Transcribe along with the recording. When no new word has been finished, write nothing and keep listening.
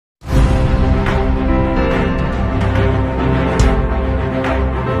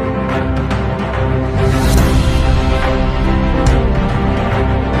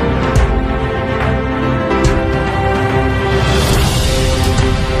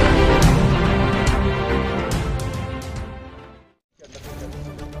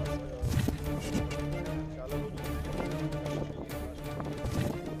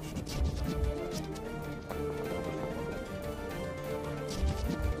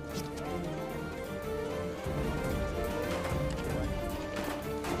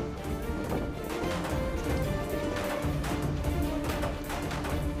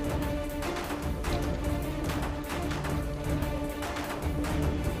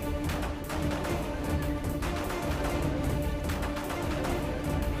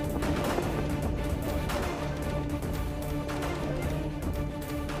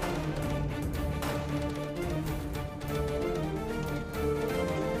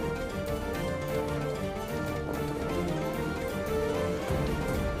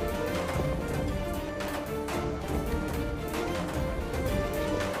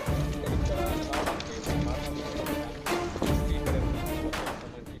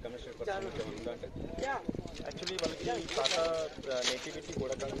Actually వాళ్ళకి తాత nativity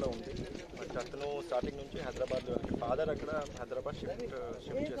గోడకంలో ఉంది. బట్ అతను స్టార్టింగ్ నుంచి హైదరాబాద్లో ఫాదర్ అక్కడ హైదరాబాద్ షిఫ్ట్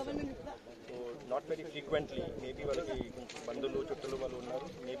చేశారు. So not very frequently maybe వాళ్ళకి బంధువులు చుట్టూలు వాళ్ళు ఉన్నారు.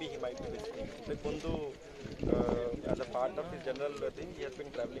 Maybe he might be visiting. ఇంతకు ముందు as a part of his general thing he Hess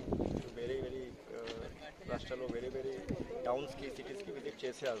been travelling very రాష్ట్రాల్లో వెరీ టౌన్స్కి సిటీస్కి విజిట్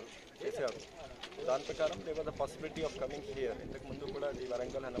చేశారు. దాని ప్రకారం they was the possibility of coming here. ఇంతకు ముందు కూడా అది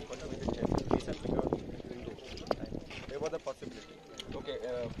వరంగల్ హనుమకొండ విజిట్ చేశారు. రీసెంట్లీగా ముందు they was the possibility. Okay,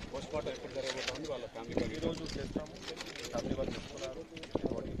 post mortem ఎప్పుడు జరగబోతుంది వాళ్ళ ఫ్యామిలీ? ఈరోజు చేస్తాము. ఫ్యామిలీ వాళ్ళు తీసుకున్నారు,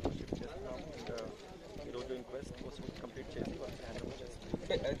 బాడీ షిఫ్ట్ చేస్తున్నాము. ఇంకా ఈరోజు ఇంక్వెస్ట్ పోస్ట్ కంప్లీట్ చేసి వాళ్ళకి హ్యాండ్ ఓవర్ చేస్తాము.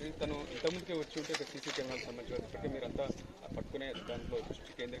 అది తను ఇంతకుముందుకే వచ్చి ఉంటే సీసీ కెమెరాలకు సంబంధించిన ఇప్పటికే మీరంతా పట్టుకునే దాంట్లో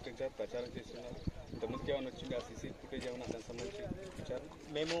దృష్టి కేంద్రీకరించారు, ప్రచారం చేస్తున్నారు. ఇంతకుముందుకు ఏమైనా వచ్చింది ఆ సీసీ ఫుటేజ్ ఏమైనా దానికి సంబంధించి ఇచ్చారు?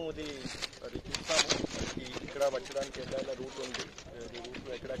 మేము అది చూస్తాము. ఇక్కడ వచ్చడానికి ఏదైనా రూట్ ఉంది, ఈ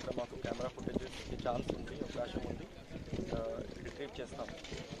రూట్లో ఎక్కడెక్కడ మాకు కెమెరా ఫుటేజ్ ఛాన్స్ ఉంది, అవకాశం ఉంది, రిట్రీవ్ చేస్తాము.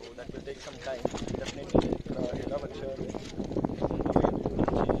 So that will take some time. Definitely ఇక్కడ ఎలా వచ్చారు,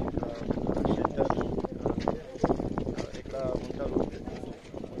 షెల్టర్ ఎక్కడ ఉంటారు,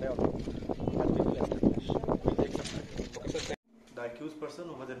 the accused person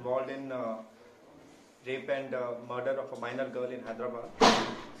who was involved in rape and murder of a minor girl in Hyderabad.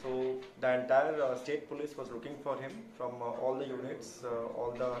 So the entire state police was looking for him from all the units,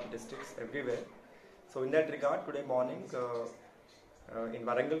 all the districts, everywhere. So in that regard, today morning in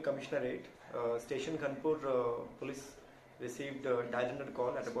Warangal Commissionerate, Station Kanpur police received a dial-under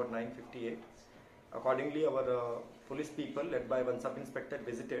call at about 9:58. Accordingly, our police people led by one sub-inspector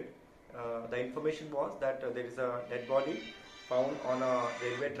visited. The information was that there is a dead body found on a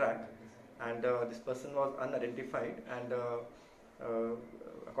railway track, and this person was unidentified. And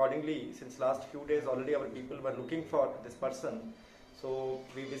accordingly, since last few days already our people were looking for this person, so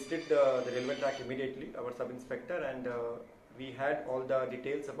we visited the railway track immediately, our sub-inspector, and we had all the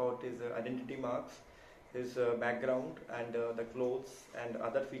details about his identity marks, his background, and the clothes and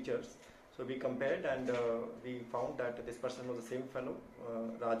other features. So we compared, and we found that this person was the same fellow,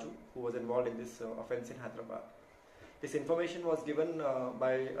 Raju, who was involved in this offence in Hyderabad. This information was given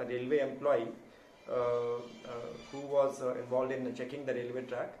by a railway employee who was involved in checking the railway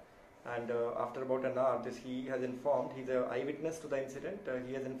track, and after about an hour, he has informed, he's an eyewitness to the incident,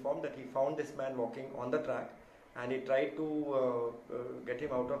 he has informed that he found this man walking on the track, and he tried to get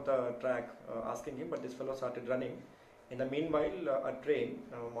him out of the track, asking him, but this fellow started running. In the meanwhile, a train,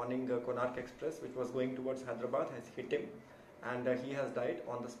 morning Konark Express, which was going towards Hyderabad, has hit him, and he has died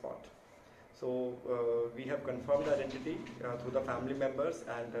on the spot. So we have confirmed the identity through the family members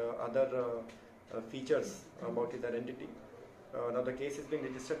and other features about his identity. Now the case is being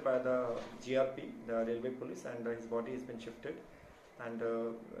registered by the GRP, the railway police, and his body has been shifted, and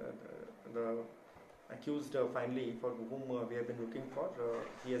the accused finally, for whom we have been looking for,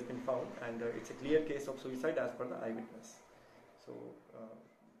 he has been found, and it's a clear case of suicide as per the eyewitness. So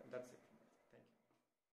that's it.